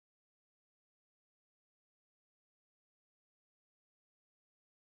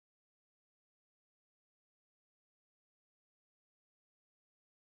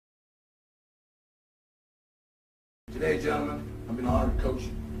Today, gentlemen, I've been honored to coach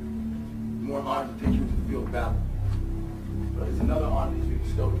you. More honored to take you into the field of battle. But there's another honor that you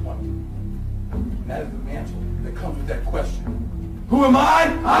bestowed upon you. And that is the mantle that comes with that question. Who am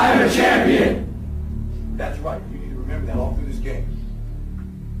I? I am a champion. That's right. You need to remember that all through this game.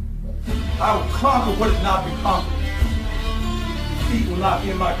 I will conquer what has not been conquered. Defeat will not be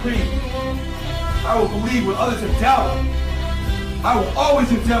in my creed. I will believe what others have doubted. I will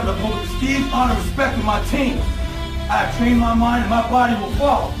always endeavor to uphold the prestige, honor, and respect of my team. I have trained my mind and my body will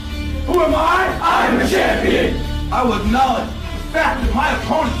follow. Who am I? I am a champion. I will acknowledge the fact that my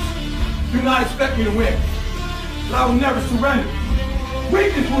opponents do not expect me to win. But I will never surrender.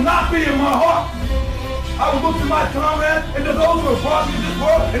 Weakness will not be in my heart. I will look to my comrades and to those who have brought me to this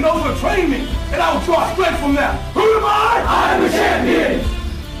world and those who have trained me, and I will draw strength from them. Who am I? I am a champion.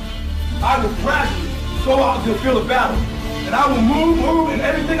 I will gradually go out into the field of battle, and I will move in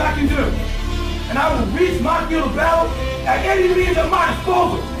everything I can do. And I will reach my field of battle at any means at my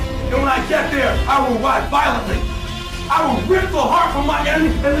disposal. And when I get there, I will ride violently. I will rip the heart from my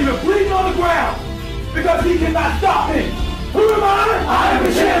enemy and leave it bleeding on the ground, because he cannot stop me. Who am I? I am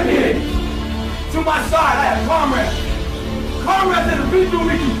a champion. To my side, I have comrades. Comrades that have been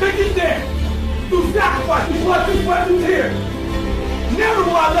through me through thick and thin, through sacrifice, through blood, through sweat, through tears. Never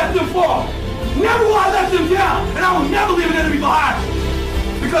will I let them fall. Never will I let them down. And I will never leave an enemy behind.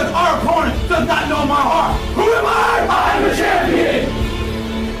 Because our opponent does not know my heart. Who am I? I am a champion.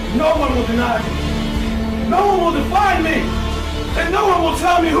 No one will deny me. No one will define me. And no one will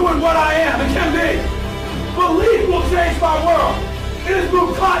tell me who and what I am and can be. Belief will change my world. It has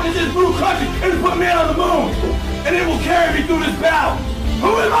moved continents, it has moved countries, it has put man on the moon. And it will carry me through this battle.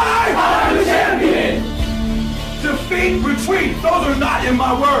 Who am I? I am a champion. Defeat, retreat, those are not in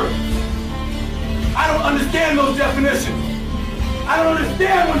my words. I don't understand those definitions. I don't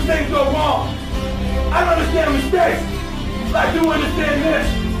understand when things go wrong. I don't understand mistakes. But I do understand this.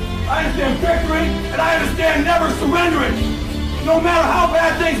 I understand victory, and I understand never surrendering. No matter how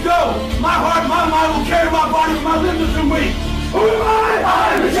bad things go, my heart, my mind will carry my body when my limbs are too weak. Who am I?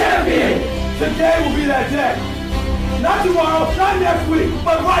 I am a champion. Today will be that day. Not tomorrow, not next week,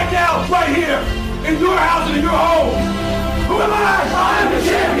 but right now, right here, in your house and in your home. Who am I? I am a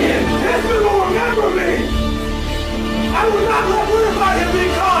champion. History will remember me. I will not let everybody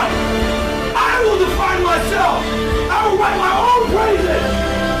be kind. I will define myself. I will write my own praises.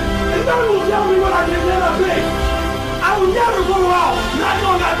 And no one will tell me what I can never be. I will never go out not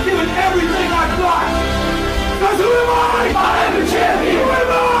knowing I've given everything I've got. Because who am I? I am a champion. Who am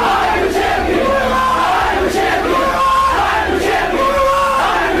I?